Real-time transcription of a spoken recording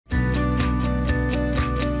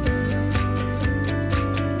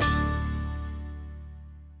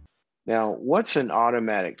Now, what's an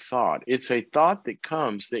automatic thought? It's a thought that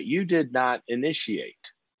comes that you did not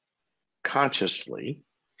initiate consciously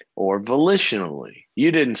or volitionally.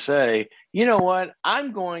 You didn't say, you know what,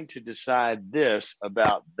 I'm going to decide this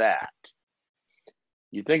about that.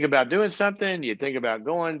 You think about doing something, you think about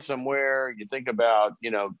going somewhere, you think about,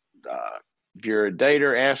 if you're a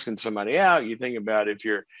dater asking somebody out, you think about if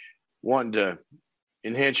you're wanting to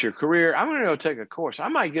enhance your career, I'm going to go take a course. I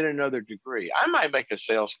might get another degree. I might make a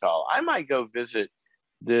sales call. I might go visit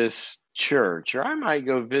this church, or I might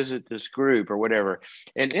go visit this group or whatever.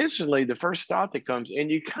 And instantly the first thought that comes, and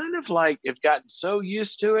you kind of like have gotten so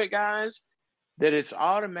used to it, guys, that it's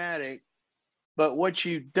automatic. But what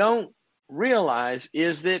you don't realize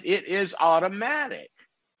is that it is automatic.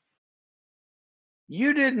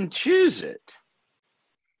 You didn't choose it.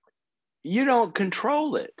 You don't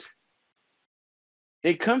control it.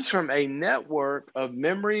 It comes from a network of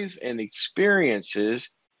memories and experiences,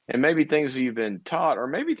 and maybe things that you've been taught, or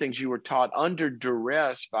maybe things you were taught under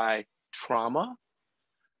duress by trauma,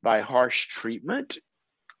 by harsh treatment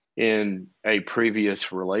in a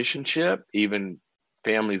previous relationship, even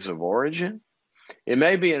families of origin. It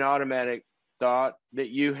may be an automatic thought that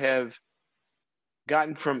you have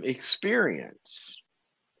gotten from experience.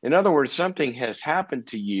 In other words, something has happened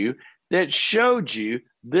to you that showed you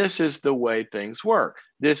this is the way things work.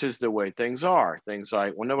 This is the way things are. Things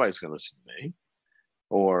like, well, nobody's going to listen to me,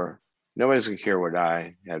 or nobody's going to care what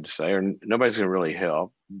I have to say, or nobody's going to really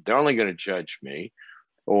help. They're only going to judge me,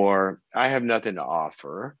 or I have nothing to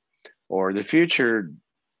offer, or the future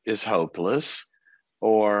is hopeless,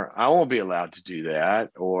 or I won't be allowed to do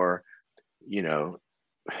that, or,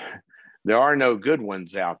 there are no good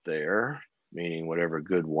ones out there, meaning whatever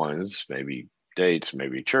good ones, maybe dates,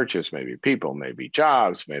 maybe churches, maybe people, maybe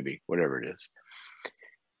jobs, maybe whatever it is.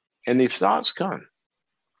 And these thoughts come.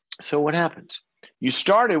 So what happens? You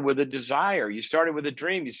started with a desire, you started with a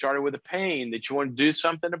dream, you started with a pain that you want to do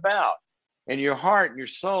something about. And your heart and your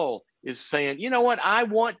soul is saying, you know what, I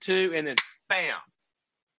want to, and then bam,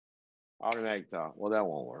 automatic thought, well, that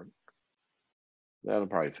won't work. That'll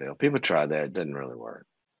probably fail. People try that, it doesn't really work.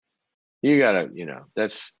 You gotta,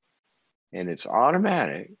 and it's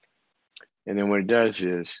automatic. And then what it does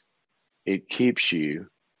is it keeps you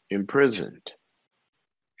imprisoned.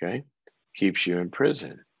 Okay? Keeps you in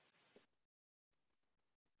prison.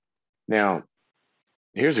 Now,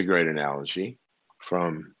 here's a great analogy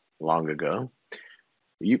from long ago.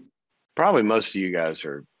 Most of you guys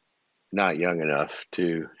are not young enough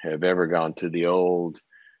to have ever gone to the old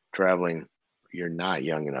traveling. You're not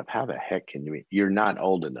young enough. How the heck can you be? You're not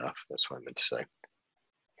old enough. That's what I meant to say.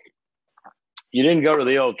 You didn't go to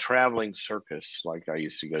the old traveling circus like I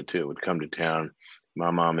used to go to. It would come to town. My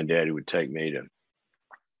mom and daddy would take me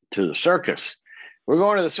to the circus. We're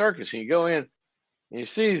going to the circus, and you go in and you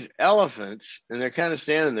see these elephants, and they're kind of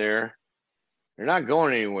standing there. They're not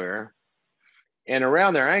going anywhere. And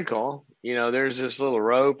around their ankle, there's this little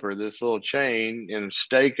rope or this little chain and a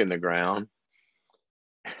stake in the ground.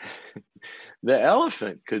 The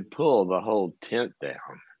elephant could pull the whole tent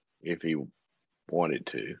down if he wanted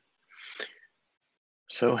to.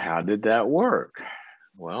 So how did that work?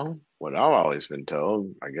 Well, what I've always been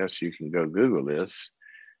told, I guess you can go Google this,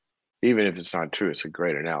 even if it's not true, it's a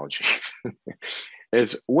great analogy,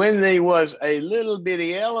 is when he was a little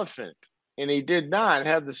bitty elephant and he did not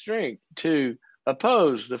have the strength to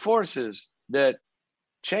oppose the forces that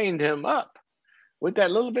chained him up with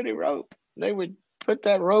that little bitty rope, they would put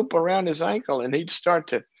that rope around his ankle and he'd start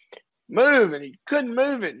to move, and he couldn't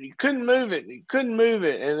move it, and he couldn't move it, and he couldn't move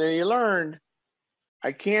it. And then he learned,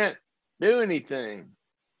 I can't do anything.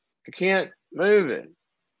 I can't move it.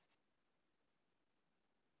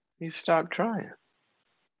 He stopped trying.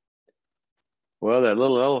 Well, that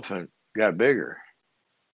little elephant got bigger,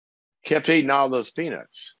 kept eating all those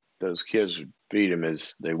peanuts. Those kids would feed him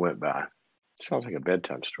as they went by. Sounds like a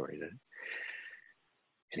bedtime story, doesn't it?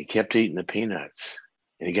 And he kept eating the peanuts,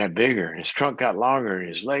 and he got bigger, and his trunk got longer, and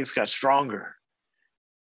his legs got stronger.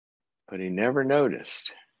 But he never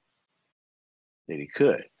noticed that he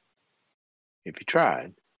could, if he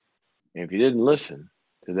tried, and if he didn't listen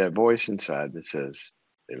to that voice inside that says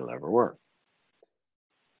it'll never work.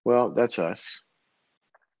 Well, that's us.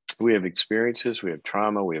 We have experiences, we have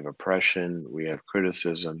trauma, we have oppression, we have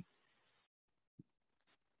criticism,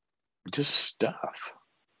 just stuff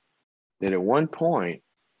that at one point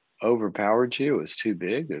overpowered you. It was too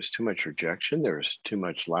big. There's too much rejection. There was too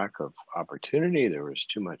much lack of opportunity. There was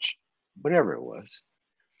too much, whatever it was.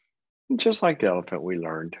 And just like the elephant, we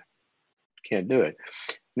learned can't do it.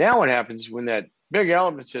 Now what happens when that big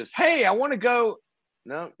elephant says, hey, I want to go.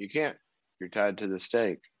 No, you can't. You're tied to the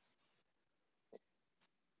stake.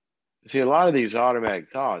 See, a lot of these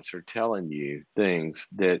automatic thoughts are telling you things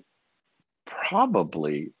that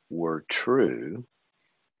probably were true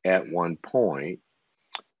at one point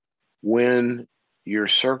when your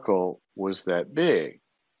circle was that big.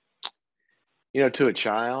 You know, to a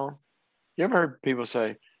child, you ever heard people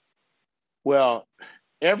say, well,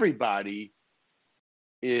 everybody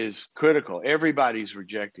is critical, everybody's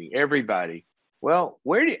rejecting everybody. Well,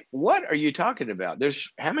 what are you talking about?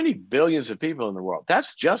 There's how many billions of people in the world?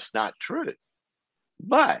 That's just not true.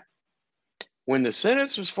 But when the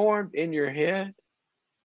sentence was formed in your head,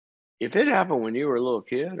 if it happened when you were a little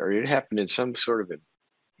kid, or it happened in some sort of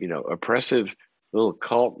oppressive little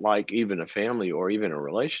cult, like even a family or even a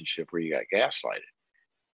relationship where you got gaslighted,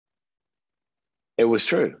 it was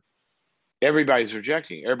true. Everybody's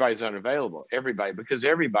rejecting, everybody's unavailable, everybody, because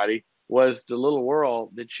everybody was the little world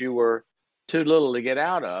that you were too little to get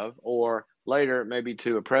out of, or later maybe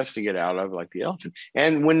too oppressed to get out of, like the elephant.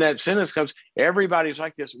 And when that sentence comes, everybody's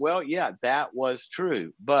like this. Well, yeah, that was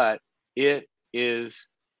true, but it is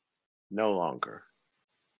no longer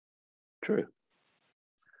true.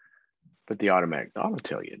 But the automatic thought will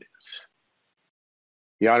tell you it is.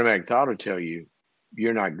 The automatic thought will tell you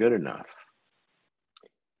you're not good enough.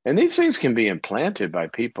 And these things can be implanted by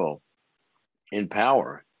people in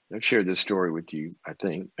power. I've shared this story with you, I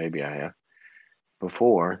think, maybe I have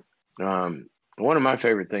before. One of my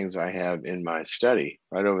favorite things I have in my study,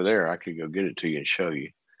 right over there, I could go get it to you and show you,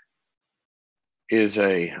 is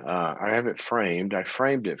I have it framed. I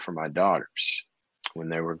framed it for my daughters when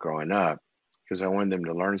they were growing up, because I wanted them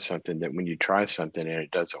to learn something, that when you try something and it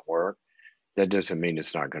doesn't work, that doesn't mean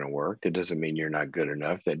it's not going to work. That doesn't mean you're not good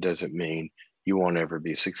enough. That doesn't mean you won't ever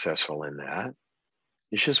be successful in that.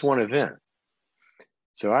 It's just one event.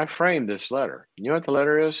 So I framed this letter. You know what the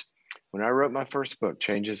letter is? When I wrote my first book,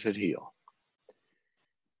 Changes That Heal,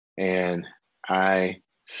 and I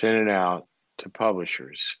sent it out to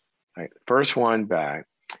publishers. First one back,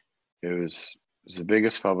 it was the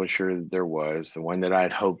biggest publisher there was, the one that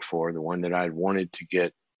I'd hoped for, the one that I'd wanted to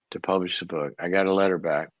get to publish the book. I got a letter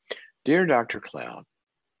back. Dear Dr. Cloud,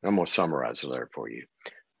 I'm going to summarize the letter for you.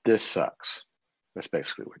 This sucks. That's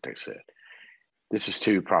basically what they said. This is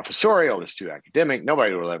too professorial. It's too academic.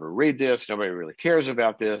 Nobody will ever read this. Nobody really cares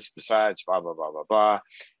about this. Besides, blah, blah, blah, blah, blah.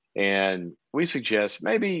 And we suggest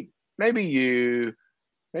maybe you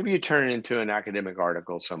turn it into an academic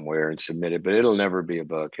article somewhere and submit it, but it'll never be a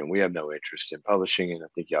book. And we have no interest in publishing. And I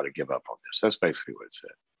think you ought to give up on this. That's basically what it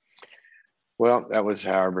said. Well, that was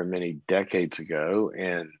however many decades ago.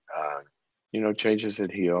 And, Changes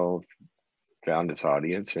That Heal found its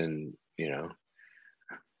audience, and,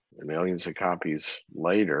 millions of copies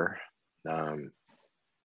later, that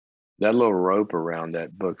little rope around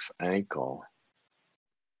that book's ankle,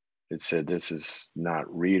 it said this is not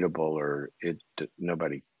readable, or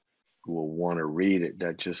nobody will want to read it.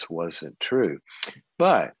 That just wasn't true.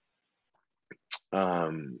 But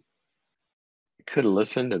could have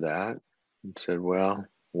listened to that and said, well,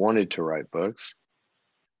 wanted to write books.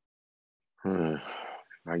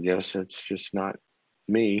 I guess it's just not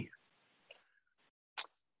me.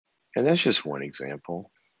 And that's just one example.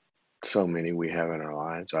 So many we have in our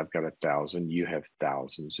lives. I've got 1,000. You have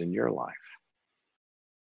thousands in your life.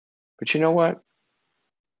 But you know what?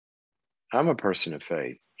 I'm a person of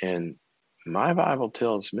faith, and my Bible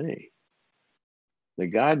tells me that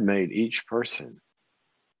God made each person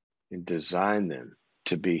and designed them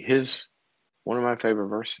to be his, one of my favorite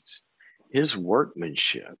verses, his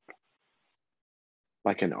workmanship.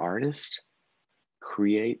 Like an artist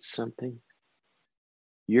creates something,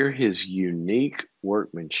 you're his unique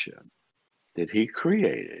workmanship that he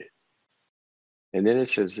created. And then it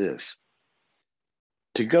says this,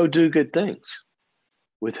 to go do good things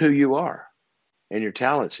with who you are and your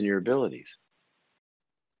talents and your abilities.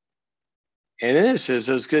 And then it says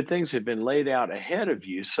those good things have been laid out ahead of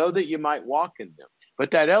you so that you might walk in them. But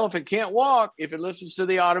that elephant can't walk if it listens to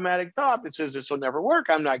the automatic thought that says this will never work.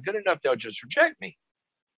 I'm not good enough. They'll just reject me.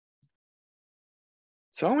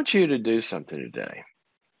 So I want you to do something today.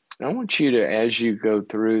 I want you to, as you go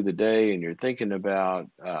through the day and you're thinking about,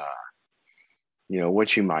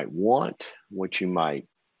 what you might want, what you might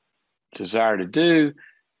desire to do,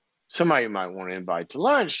 somebody you might want to invite to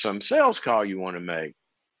lunch, some sales call you want to make,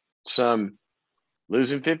 some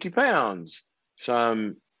losing 50 pounds,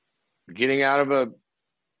 some getting out of a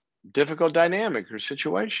difficult dynamic or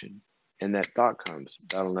situation. And that thought comes,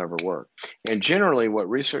 that'll never work. And generally what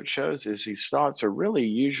research shows is these thoughts are really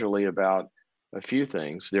usually about a few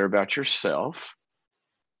things. They're about yourself,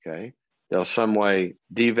 okay? They'll some way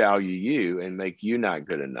devalue you and make you not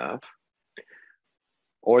good enough.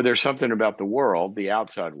 Or there's something about the world, the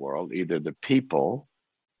outside world, either the people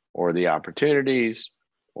or the opportunities,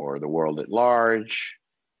 or the world at large.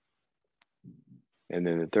 And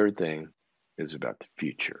then the third thing is about the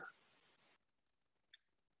future.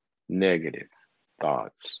 Negative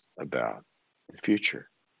thoughts about the future.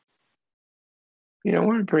 You know,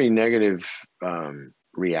 we're in a pretty negative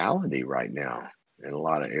reality right now in a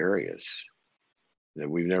lot of areas that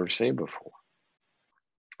we've never seen before.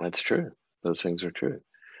 That's true. Those things are true.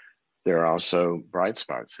 There are also bright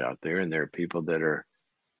spots out there, and there are people that are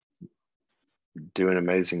doing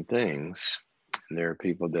amazing things. And there are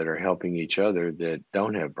people that are helping each other that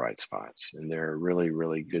don't have bright spots. And there are really,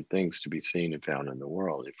 really good things to be seen and found in the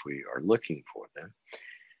world if we are looking for them,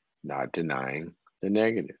 not denying the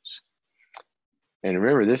negatives. And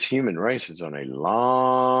remember, this human race is on a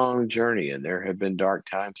long journey, and there have been dark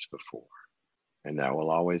times before, and that will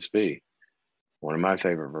always be. One of my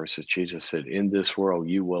favorite verses, Jesus said, in this world,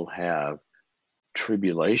 you will have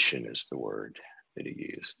tribulation, is the word that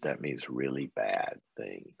he used. That means really bad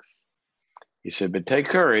things. He said, but take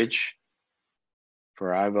courage,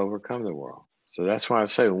 for I've overcome the world. So that's why I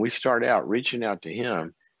say when we start out reaching out to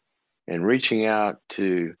him and reaching out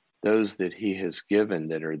to those that he has given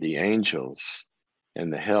that are the angels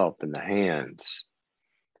and the help and the hands.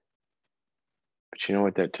 But you know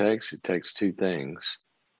what that takes? It takes two things.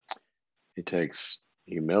 It takes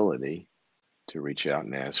humility to reach out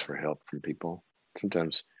and ask for help from people.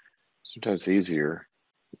 Sometimes easier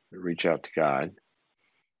to reach out to God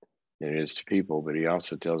than it is to people, but he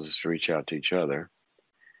also tells us to reach out to each other.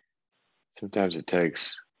 Sometimes it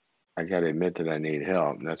takes, I got to admit that I need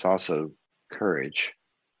help. And that's also courage,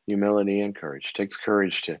 humility and courage. It takes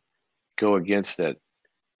courage to go against that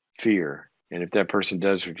fear. And if that person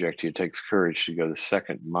does reject you, it takes courage to go the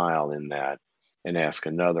second mile in that and ask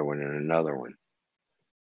another one and another one.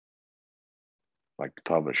 Like the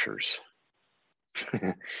publishers.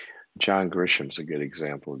 John Grisham's a good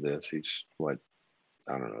example of this. He's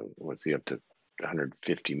I don't know, what's he up to?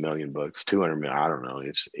 150 million books, 200 million, I don't know.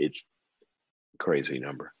 It's a crazy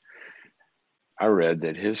number. I read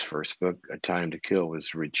that his first book, A Time to Kill,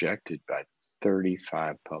 was rejected by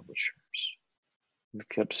 35 publishers. He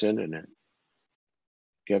kept sending it.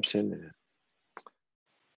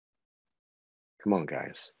 Come on,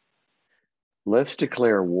 guys. Let's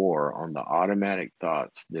declare war on the automatic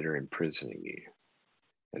thoughts that are imprisoning you.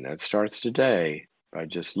 And that starts today by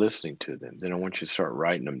just listening to them. Then I want you to start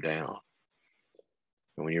writing them down.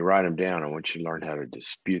 And when you write them down, I want you to learn how to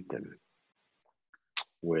dispute them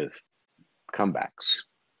with comebacks.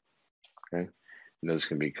 Okay? And those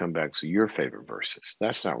can be comebacks of your favorite verses.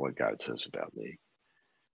 That's not what God says about me.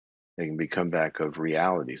 They can be comeback of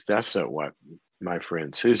realities. That's not what my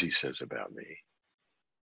friend Susie says about me.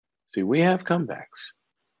 See, we have comebacks,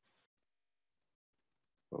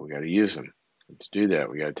 but we got to use them. And to do that,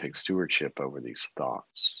 we got to take stewardship over these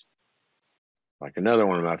thoughts. Like another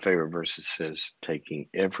one of my favorite verses says, taking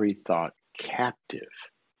every thought captive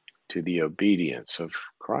to the obedience of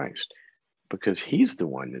Christ, because he's the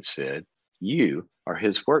one that said, you are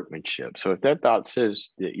his workmanship. So if that thought says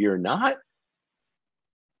that you're not,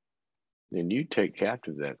 then you take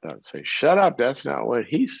captive that thought and say, shut up, that's not what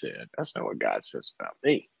he said. That's not what God says about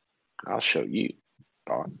me. I'll show you,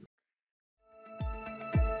 thought.